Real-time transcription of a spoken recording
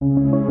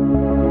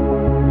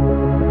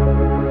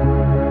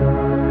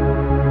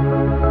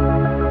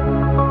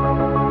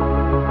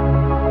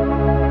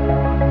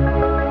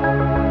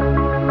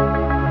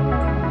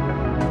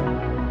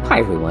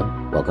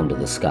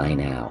the Sky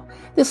Now.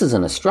 This is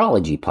an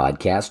astrology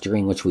podcast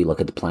during which we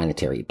look at the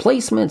planetary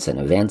placements and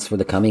events for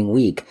the coming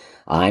week.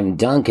 I'm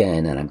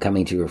Duncan, and I'm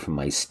coming to you from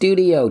my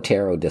studio,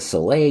 Tarot de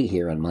Soleil,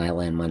 here in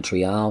Milan,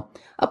 Montreal,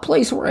 a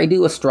place where I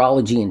do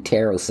astrology and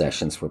tarot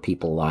sessions for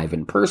people live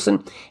in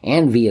person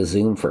and via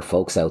Zoom for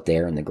folks out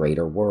there in the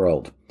greater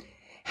world.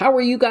 How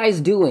are you guys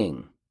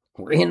doing?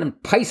 We're in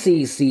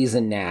Pisces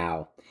season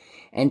now.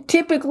 And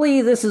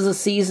typically, this is a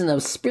season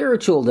of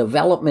spiritual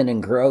development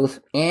and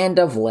growth and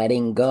of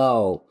letting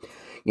go.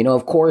 You know,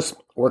 of course,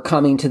 we're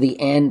coming to the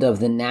end of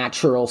the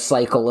natural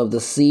cycle of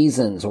the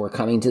seasons. We're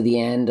coming to the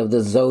end of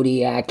the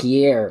Zodiac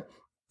year.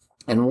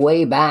 And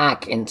way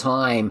back in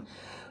time,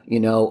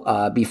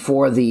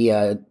 before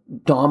the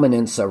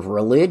dominance of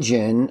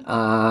religion,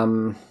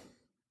 our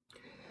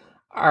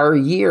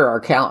year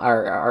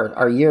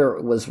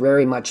was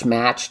very much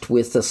matched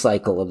with the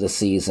cycle of the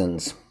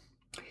seasons.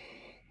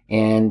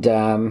 And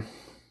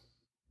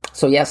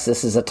so yes,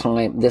 this is a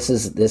time. This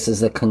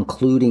is a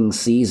concluding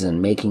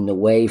season, making the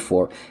way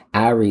for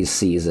Aries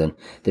season,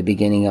 the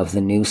beginning of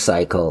the new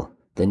cycle,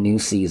 the new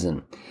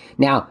season.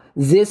 Now,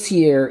 this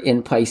year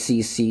in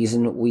Pisces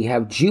season, we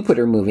have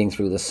Jupiter moving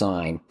through the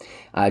sign.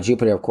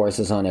 Jupiter, of course,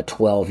 is on a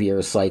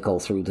 12-year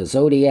cycle through the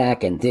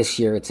Zodiac, and this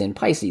year it's in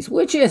Pisces,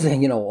 which is, a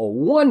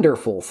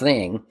wonderful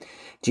thing.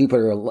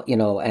 Jupiter,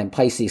 and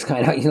Pisces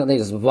kind of, they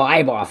just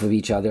vibe off of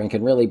each other and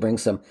can really bring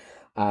some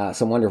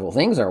wonderful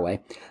things our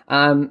way.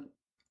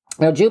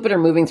 Now, Jupiter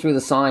moving through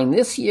the sign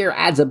this year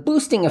adds a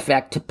boosting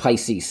effect to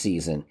Pisces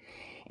season,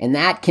 and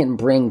that can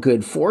bring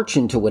good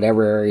fortune to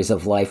whatever areas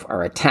of life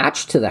are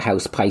attached to the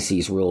house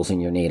Pisces rules in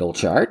your natal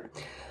chart.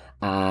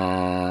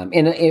 What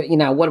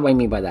do I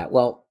mean by that?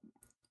 Well,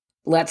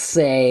 let's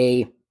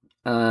say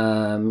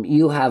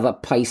you have a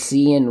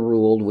Piscean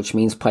ruled, which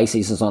means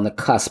Pisces is on the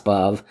cusp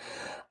of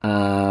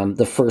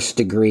the first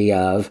degree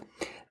of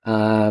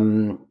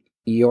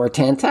your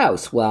 10th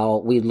house.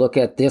 Well, we look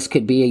at this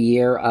could be a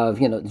year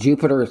of,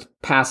 Jupiter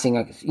passing,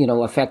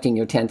 affecting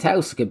your 10th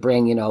house could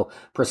bring,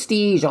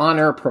 prestige,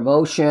 honor,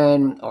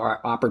 promotion,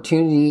 or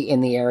opportunity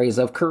in the areas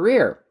of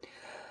career,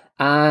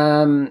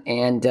 and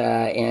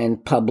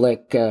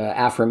public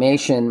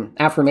affirmation,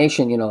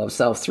 of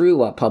self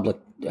through a public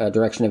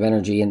direction of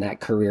energy in that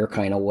career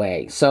kind of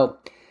way. So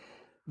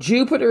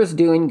Jupiter's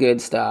doing good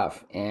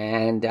stuff,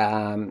 and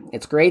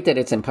it's great that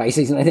it's in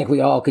Pisces, and I think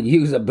we all could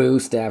use a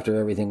boost after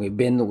everything we've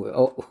been,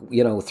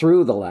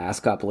 through the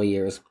last couple of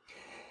years.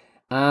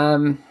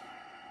 Now,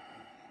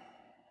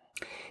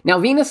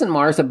 Venus and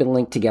Mars have been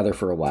linked together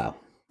for a while,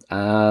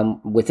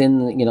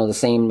 within, the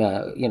same,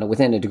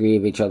 within a degree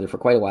of each other for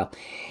quite a while,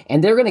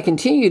 and they're going to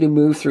continue to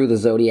move through the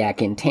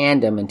Zodiac in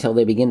tandem until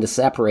they begin to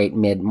separate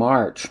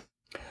mid-March.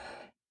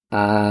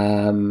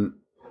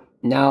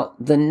 Now,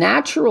 the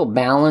natural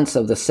balance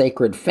of the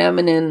sacred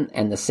feminine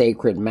and the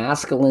sacred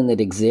masculine that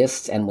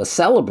exists and was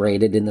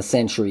celebrated in the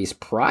centuries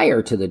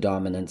prior to the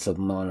dominance of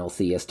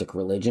monotheistic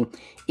religion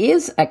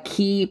is a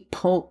key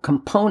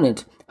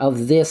component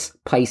of this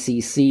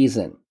Pisces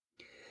season.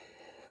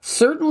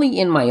 Certainly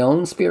in my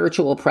own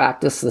spiritual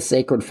practice, the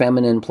sacred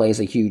feminine plays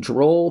a huge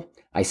role.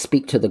 I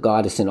speak to the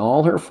goddess in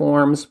all her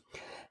forms.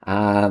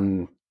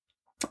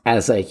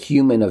 As a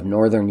human of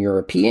Northern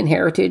European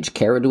heritage,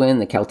 Caradwyn,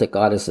 the Celtic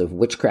goddess of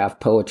witchcraft,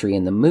 poetry,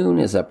 and the moon,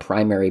 is a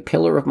primary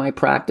pillar of my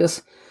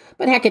practice.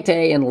 But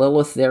Hecate and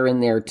Lilith, they're in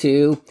there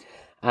too.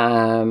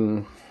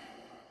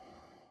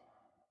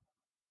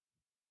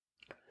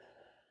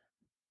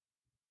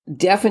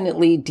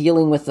 Definitely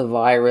dealing with the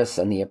virus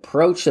and the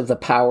approach of the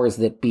powers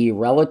that be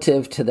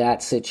relative to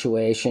that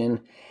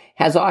situation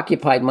has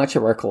occupied much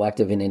of our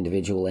collective and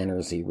individual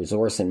energy,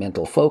 resource, and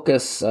mental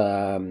focus.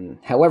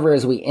 However,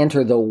 as we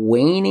enter the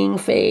waning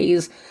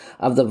phase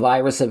of the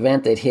virus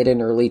event that hit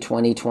in early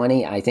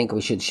 2020, I think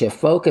we should shift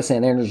focus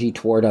and energy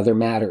toward other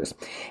matters.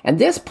 And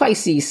this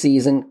Pisces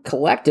season,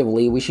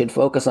 collectively, we should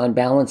focus on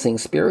balancing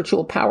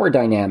spiritual power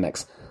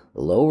dynamics,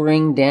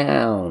 lowering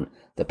down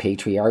the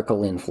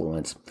patriarchal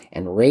influence,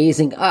 and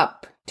raising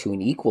up to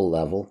an equal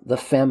level the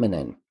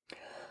feminine.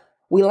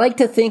 We like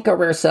to think of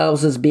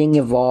ourselves as being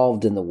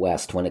evolved in the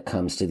West when it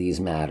comes to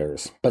these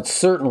matters, but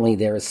certainly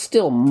there is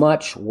still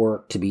much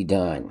work to be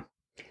done.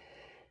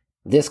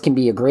 This can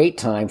be a great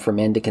time for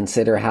men to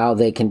consider how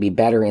they can be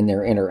better in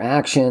their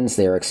interactions,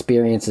 their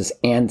experiences,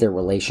 and their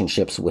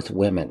relationships with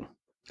women.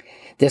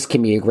 This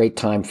can be a great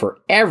time for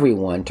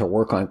everyone to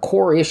work on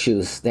core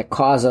issues that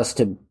cause us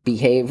to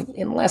behave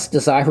in less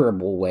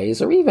desirable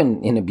ways or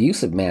even in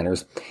abusive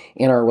manners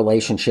in our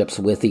relationships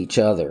with each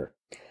other.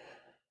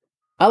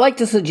 I like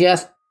to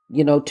suggest,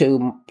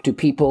 to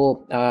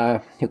people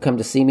who come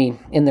to see me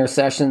in their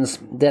sessions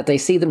that they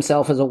see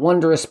themselves as a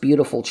wondrous,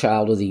 beautiful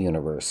child of the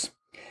universe,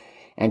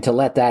 and to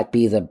let that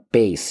be the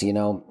base, and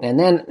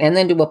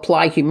then to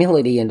apply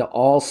humility and to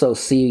also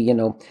see,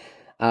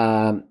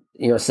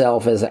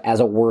 yourself as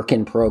a work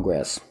in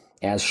progress,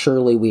 as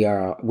surely we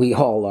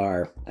all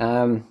are.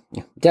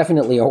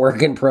 Definitely a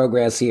work in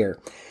progress here,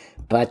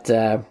 but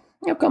I've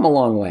come a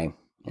long way,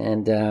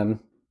 and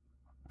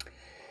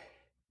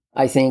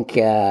I think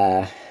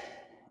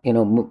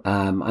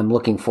I'm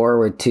looking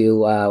forward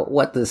to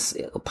what this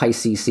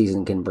Pisces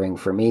season can bring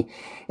for me.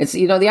 It's,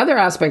 the other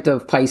aspect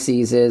of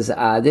Pisces is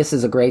this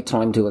is a great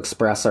time to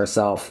express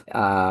ourselves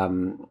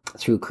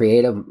through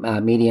creative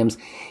mediums.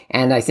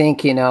 And I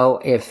think,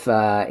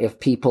 if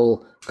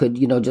people could,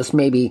 just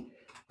maybe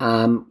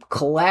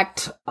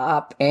collect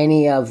up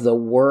any of the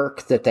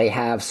work that they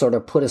have sort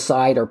of put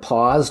aside or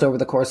paused over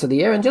the course of the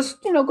year and just,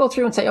 go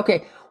through and say,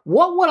 okay,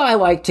 what would I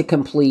like to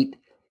complete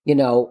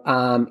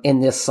in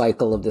this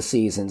cycle of the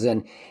seasons.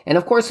 And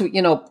of course, being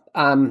able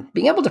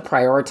to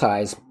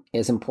prioritize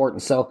is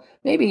important. So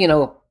maybe,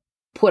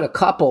 put a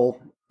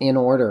couple in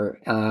order,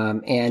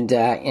 and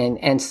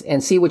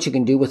see what you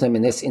can do with them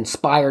in this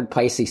inspired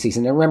Pisces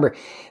season. And remember,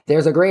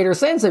 there's a greater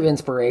sense of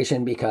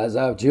inspiration because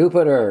of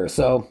Jupiter.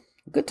 So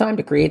good time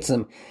to create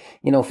some,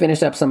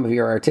 finish up some of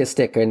your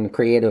artistic and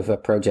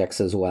creative projects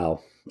as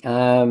well.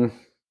 The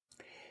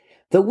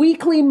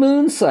weekly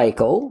moon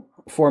cycle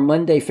for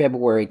Monday,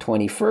 February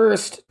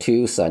 21st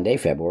to Sunday,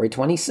 February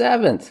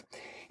 27th.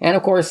 And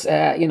of course,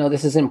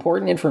 this is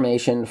important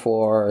information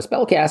for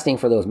spellcasting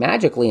for those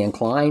magically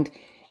inclined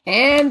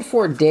and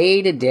for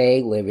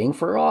day-to-day living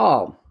for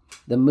all.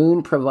 The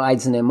moon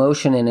provides an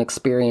emotion and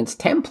experience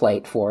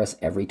template for us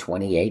every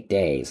 28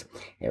 days.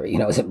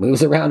 As it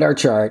moves around our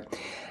chart,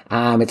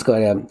 it's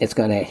going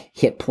to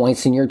hit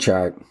points in your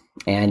chart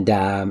and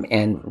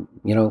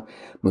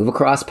move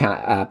across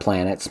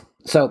planets.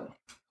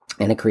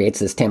 And it creates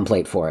this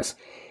template for us.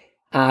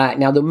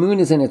 Now, the moon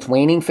is in its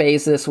waning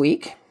phase this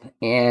week,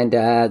 and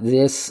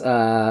this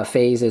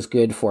phase is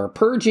good for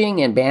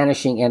purging and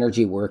banishing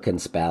energy work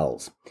and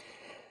spells.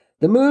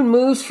 The moon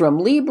moves from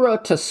Libra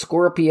to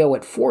Scorpio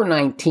at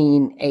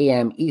 4:19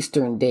 a.m.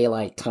 Eastern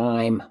Daylight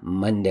Time,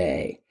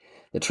 Monday.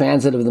 The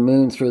transit of the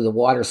moon through the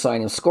water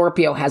sign of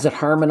Scorpio has it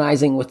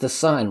harmonizing with the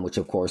sun, which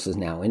of course is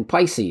now in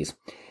Pisces.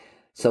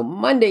 So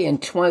Monday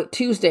and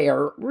Tuesday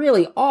are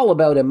really all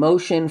about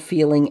emotion,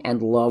 feeling,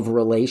 and love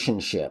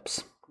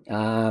relationships.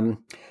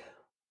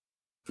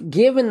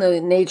 Given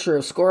the nature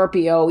of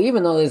Scorpio,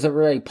 even though there's a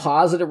very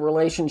positive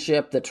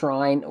relationship, the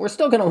trine, we're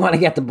still going to want to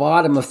get the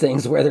bottom of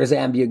things where there's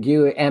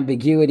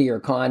ambiguity or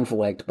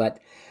conflict. But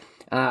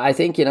I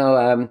think,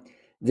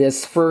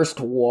 this first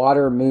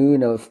water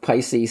moon of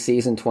Pisces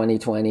season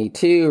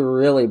 2022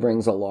 really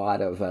brings a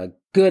lot of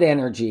good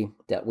energy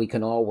that we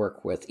can all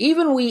work with.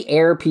 Even we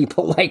air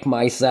people like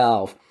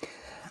myself.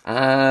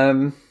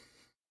 Of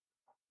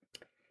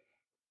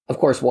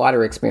course,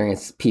 water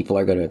experience people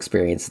are going to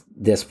experience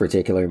this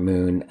particular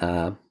moon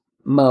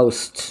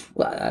most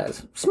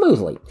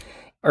smoothly.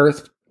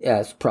 Earth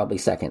is probably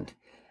second.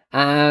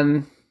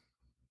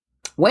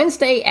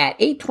 Wednesday at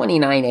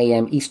 8:29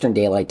 a.m. Eastern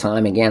Daylight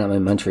Time. Again, I'm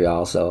in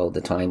Montreal, so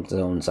the time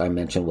zones I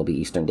mentioned will be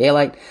Eastern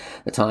Daylight.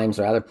 The times,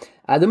 rather.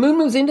 The moon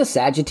moves into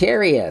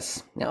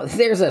Sagittarius. Now,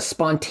 there's a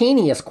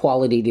spontaneous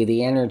quality to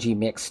the energy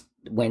mix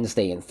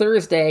Wednesday and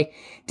Thursday.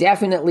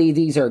 Definitely,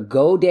 these are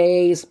go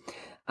days.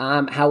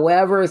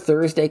 However,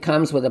 Thursday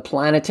comes with a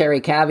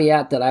planetary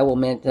caveat that I will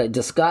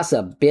discuss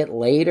a bit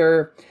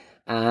later.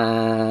 So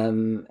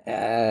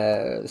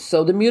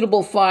the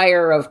mutable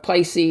fire of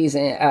Pisces,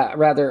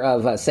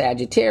 of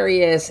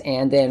Sagittarius,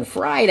 and then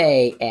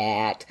Friday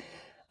at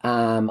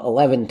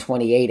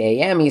 11:28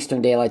 a.m.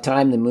 Eastern Daylight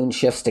Time, the moon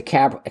shifts to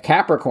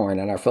Capricorn,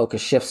 and our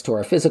focus shifts to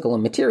our physical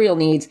and material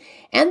needs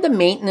and the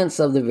maintenance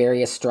of the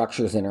various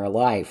structures in our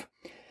life.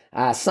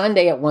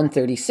 Sunday at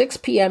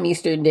 1:36 p.m.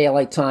 Eastern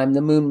Daylight Time,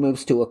 the moon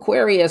moves to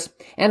Aquarius,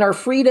 and our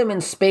freedom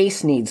and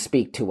space needs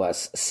speak to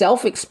us.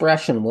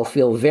 Self-expression will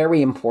feel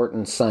very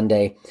important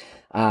Sunday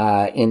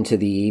into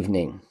the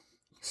evening.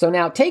 So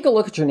now take a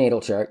look at your natal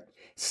chart,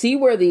 see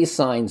where these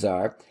signs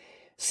are,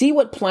 see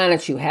what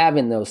planets you have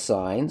in those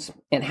signs,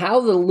 and how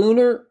the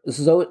lunar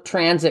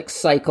transit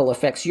cycle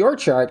affects your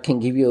chart can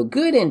give you a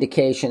good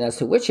indication as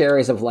to which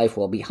areas of life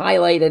will be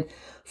highlighted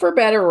for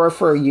better or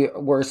for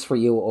worse for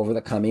you over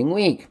the coming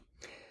week.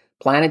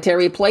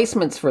 Planetary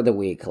placements for the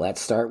week.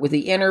 Let's start with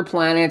the inner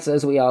planets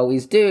as we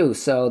always do.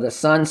 So the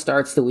sun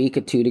starts the week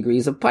at 2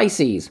 degrees of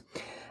Pisces.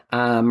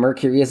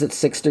 Mercury is at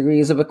 6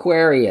 degrees of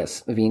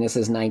Aquarius. Venus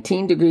is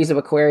 19 degrees of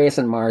Aquarius,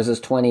 and Mars is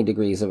 20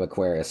 degrees of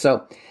Aquarius.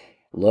 So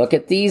look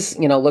at these,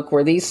 look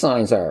where these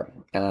signs are.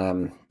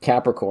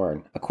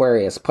 Capricorn,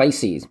 Aquarius,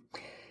 Pisces.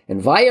 And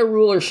via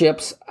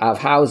rulerships of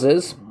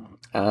houses,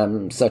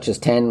 such as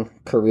 10,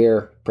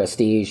 career,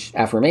 prestige,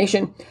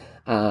 affirmation,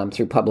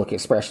 through public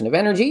expression of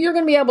energy, you're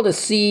going to be able to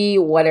see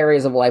what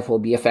areas of life will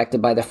be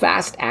affected by the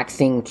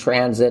fast-acting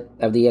transit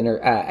of the inner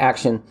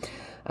action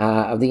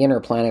of the inner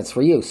planets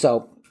for you.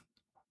 So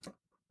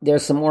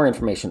there's some more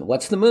information.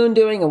 What's the moon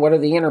doing, and what are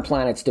the inner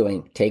planets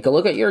doing? Take a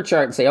look at your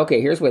chart and say,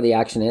 okay, here's where the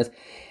action is,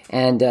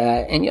 and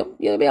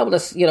you'll be able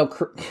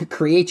to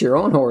create your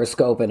own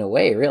horoscope in a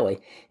way. Really,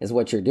 is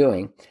what you're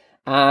doing.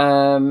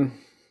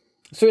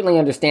 Certainly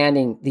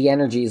understanding the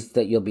energies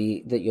that you'll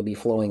be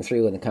flowing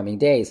through in the coming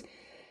days.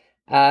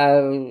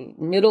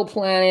 Middle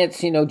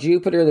planets,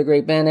 Jupiter, the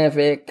great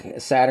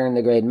benefic, Saturn,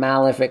 the great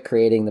malefic,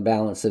 creating the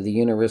balance of the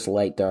universe,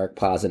 light, dark,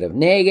 positive,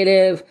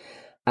 negative.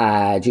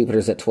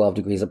 Jupiter's at 12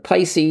 degrees of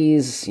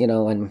Pisces,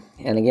 and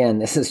again,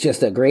 this is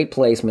just a great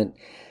placement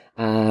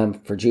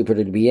for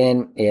Jupiter to be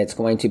in. It's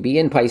going to be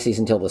in Pisces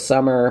until the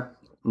summer,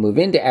 move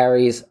into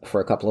Aries for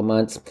a couple of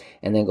months,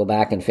 and then go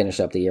back and finish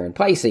up the year in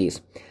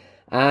Pisces.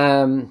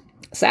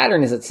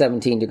 Saturn is at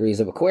 17 degrees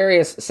of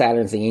Aquarius.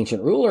 Saturn's the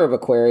ancient ruler of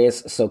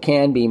Aquarius, so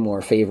can be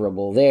more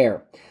favorable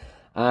there.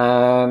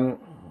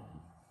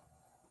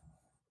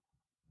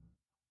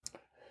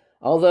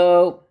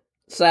 Although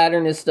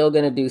Saturn is still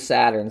going to do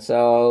Saturn,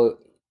 so,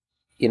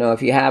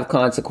 if you have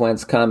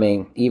consequence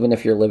coming, even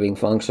if you're living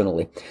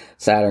functionally,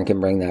 Saturn can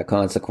bring that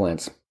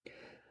consequence.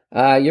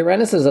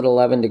 Uranus is at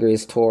 11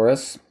 degrees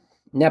Taurus.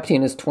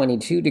 Neptune is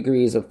 22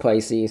 degrees of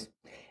Pisces.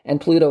 And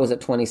Pluto is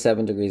at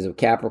 27 degrees of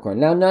Capricorn.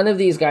 Now, none of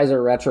these guys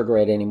are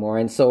retrograde anymore.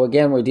 And so,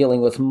 again, we're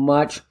dealing with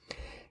much,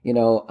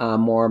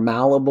 more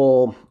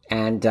malleable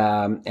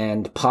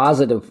and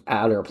positive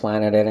outer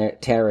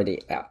planetary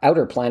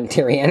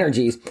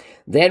energies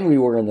than we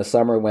were in the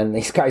summer when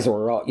these guys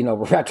were all,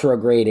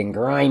 retrograding,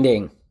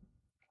 grinding.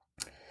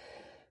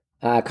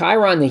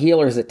 Chiron, the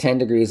healer, is at 10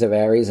 degrees of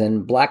Aries,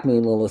 and Black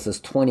Moon Lilith is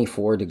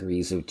 24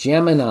 degrees of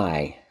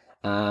Gemini.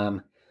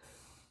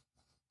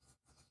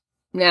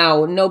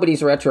 Now,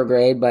 nobody's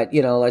retrograde, but,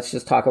 let's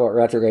just talk about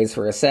retrogrades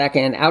for a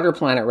second. Outer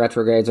planet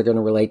retrogrades are going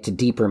to relate to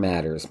deeper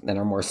matters and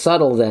are more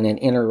subtle than an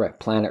inner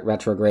planet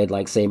retrograde,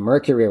 like, say,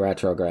 Mercury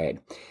retrograde.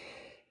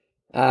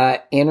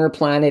 Inner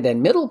planet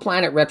and middle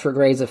planet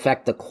retrogrades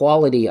affect the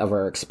quality of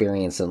our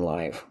experience in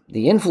life.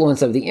 The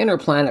influence of the inner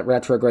planet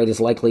retrograde is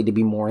likely to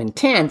be more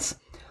intense,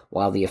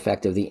 while the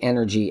effect of the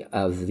energy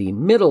of the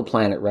middle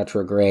planet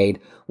retrograde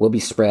will be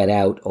spread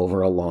out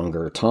over a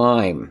longer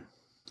time.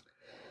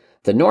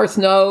 The North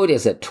Node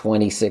is at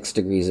 26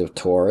 degrees of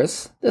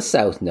Taurus. The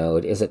South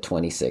Node is at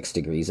 26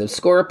 degrees of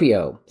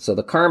Scorpio. So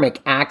the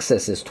karmic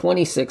axis is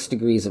 26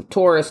 degrees of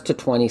Taurus to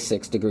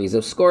 26 degrees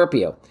of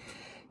Scorpio.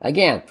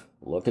 Again,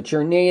 look at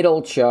your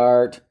natal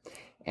chart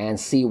and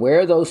see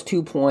where those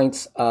 2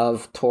 points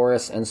of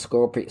Taurus and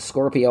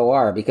Scorpio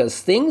are,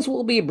 because things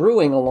will be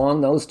brewing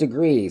along those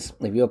degrees.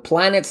 If you have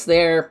planets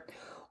there,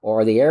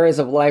 or the areas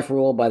of life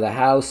ruled by the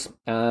house,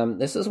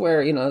 this is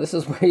where you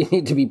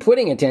need to be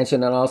putting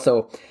attention, and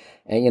also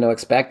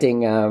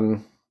expecting,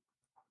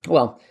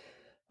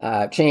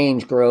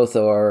 change, growth,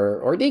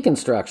 or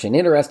deconstruction,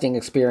 interesting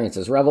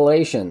experiences,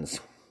 revelations.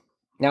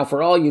 Now,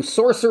 for all you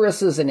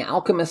sorceresses and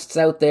alchemists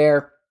out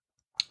there,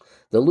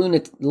 the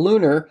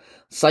lunar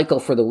cycle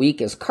for the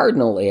week is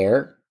cardinal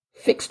air,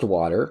 fixed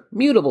water,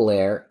 mutable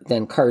air,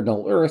 then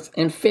cardinal earth,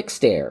 and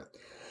fixed air.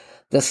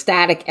 The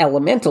static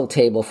elemental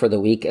table for the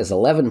week is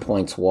 11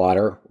 points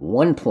water,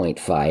 1 point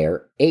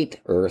fire,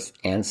 8 earth,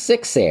 and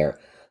 6 air.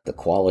 The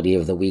quality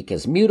of the week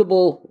is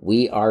mutable.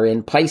 We are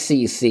in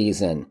Pisces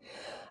season.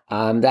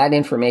 That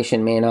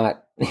information may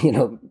not,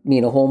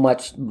 mean a whole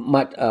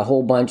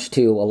bunch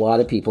to a lot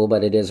of people,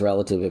 but it is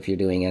relative if you're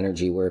doing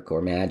energy work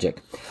or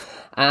magic.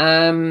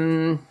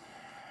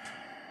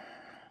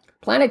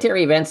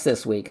 Planetary events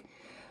this week.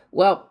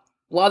 Well,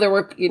 while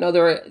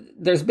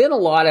there's been a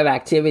lot of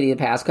activity the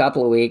past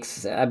couple of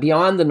weeks,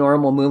 beyond the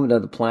normal movement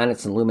of the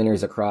planets and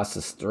luminaries across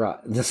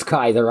the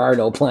sky, there are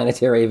no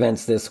planetary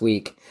events this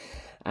week.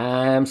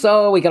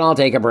 So we can all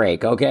take a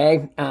break,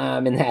 okay?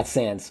 In that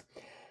sense.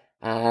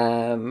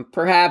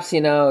 Perhaps,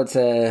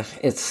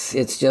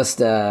 it's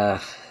just,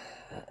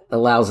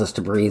 allows us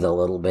to breathe a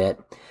little bit.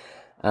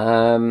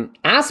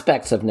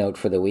 Aspects of note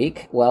for the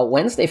week. Well,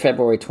 Wednesday,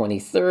 February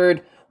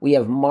 23rd, we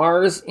have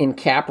Mars in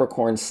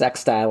Capricorn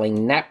sextiling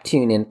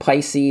Neptune in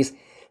Pisces.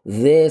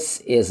 This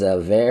is a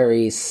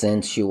very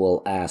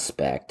sensual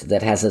aspect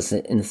that has us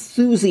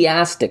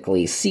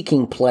enthusiastically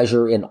seeking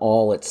pleasure in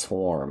all its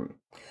forms.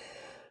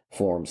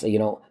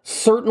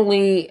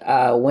 Certainly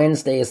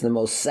Wednesday is the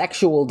most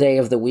sexual day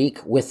of the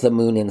week with the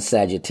moon in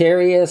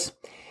Sagittarius.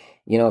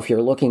 If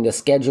you're looking to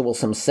schedule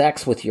some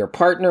sex with your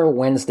partner,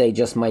 Wednesday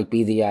just might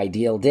be the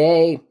ideal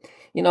day.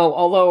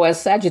 Although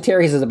as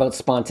Sagittarius is about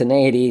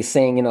spontaneity,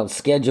 saying,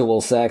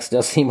 schedule sex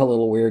does seem a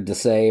little weird to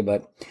say,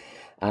 but,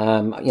 I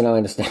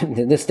understand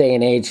in this day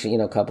and age,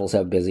 couples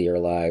have busier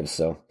lives.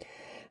 So,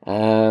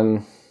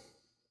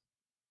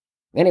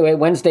 anyway,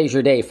 Wednesday's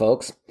your day,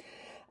 folks.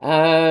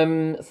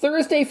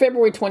 Thursday,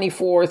 February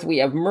 24th, we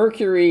have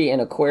Mercury in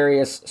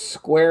Aquarius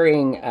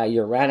squaring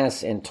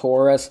Uranus in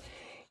Taurus.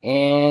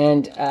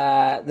 And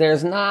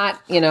there's not,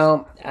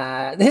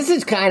 this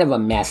is kind of a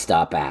messed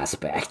up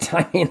aspect.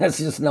 I mean, that's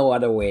just no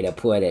other way to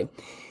put it.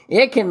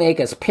 It can make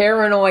us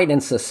paranoid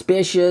and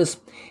suspicious.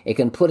 It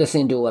can put us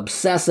into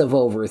obsessive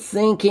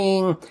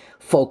overthinking.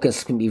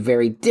 Focus can be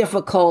very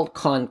difficult.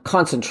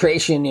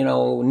 Concentration,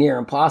 near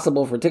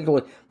impossible,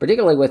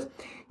 particularly with,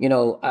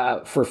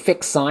 for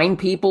fixed sign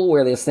people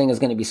where this thing is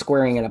going to be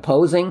squaring and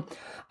opposing.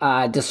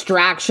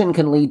 Distraction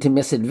can lead to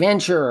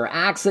misadventure or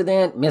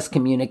accident,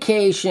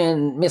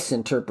 miscommunication,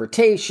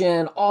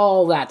 misinterpretation,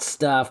 all that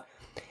stuff.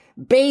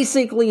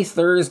 Basically,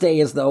 Thursday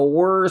is the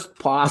worst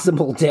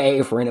possible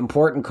day for an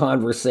important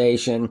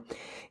conversation,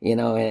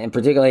 and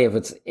particularly if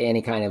it's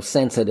any kind of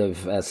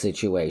sensitive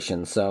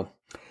situation. So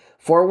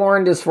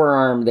Forewarned is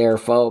forearmed there,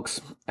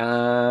 folks.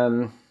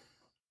 As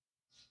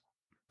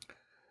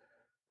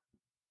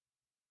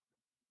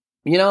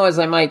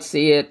I might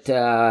see it,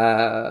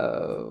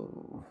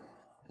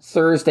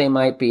 Thursday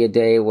might be a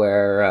day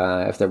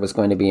where, if there was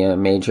going to be a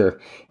major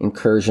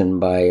incursion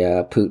by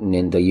Putin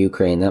into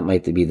Ukraine, that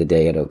might be the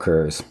day it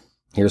occurs.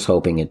 Here's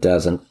hoping it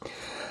doesn't.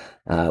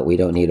 We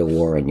don't need a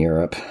war in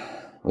Europe.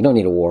 We don't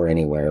need a war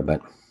anywhere,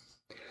 but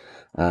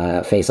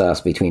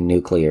face-offs between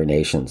nuclear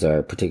nations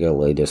are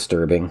particularly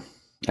disturbing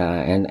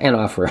and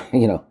offer,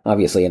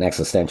 obviously an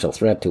existential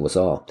threat to us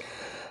all.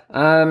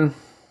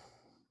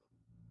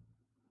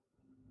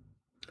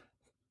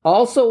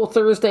 Also,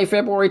 Thursday,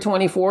 February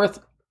 24th,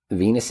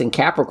 Venus in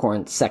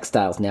Capricorn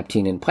sextiles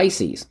Neptune in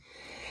Pisces.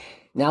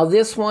 Now,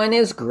 this one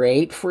is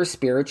great for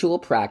spiritual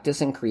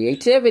practice and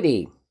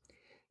creativity.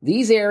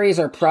 These areas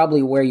are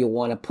probably where you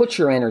want to put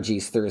your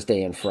energies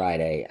Thursday and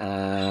Friday.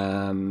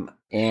 And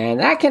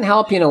that can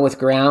help, with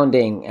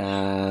grounding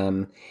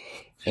and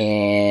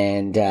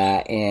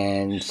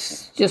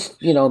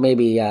just,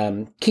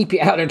 maybe keep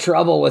you out of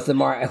trouble with the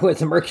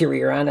Mercury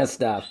Uranus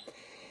stuff.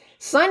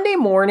 Sunday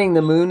morning,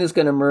 the moon is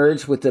going to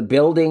merge with the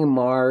building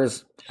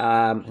Mars.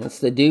 That's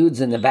the dudes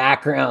in the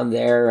background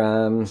there. I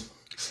don't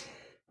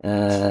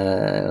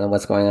know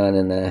what's going on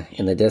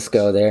in the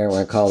disco there. I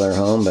want to call their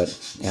home, but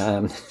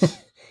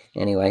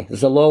anyway,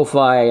 it's a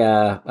lo-fi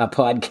a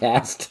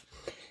podcast,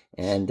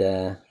 and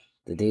the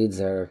dudes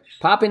are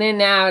popping in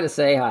now to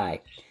say hi.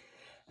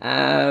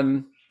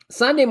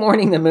 Sunday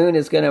morning, the moon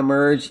is going to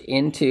merge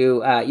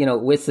into,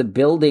 with the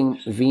building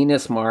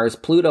Venus, Mars,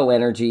 Pluto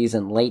energies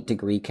in late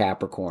degree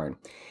Capricorn.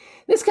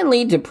 This can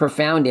lead to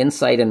profound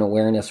insight and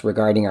awareness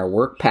regarding our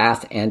work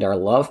path and our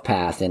love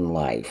path in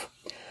life.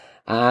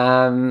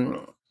 For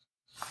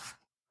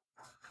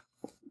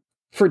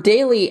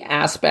daily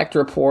aspect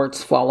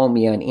reports, follow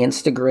me on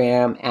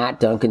Instagram at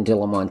Duncan de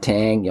la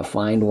Montagne. You'll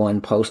find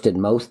one posted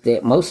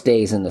most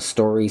days in the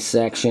stories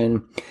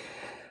section.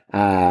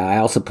 I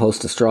also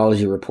post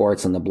astrology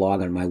reports on the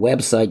blog on my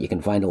website. You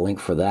can find a link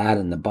for that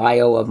in the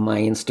bio of my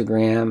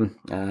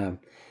Instagram.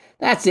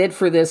 That's it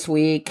for this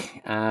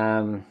week.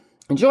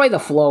 Enjoy the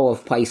flow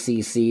of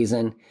Pisces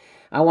season.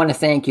 I want to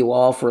thank you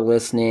all for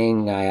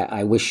listening.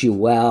 I wish you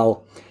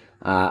well.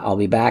 I'll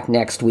be back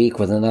next week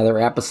with another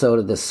episode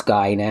of The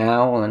Sky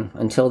Now. And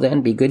until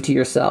then, be good to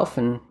yourself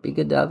and be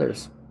good to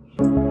others.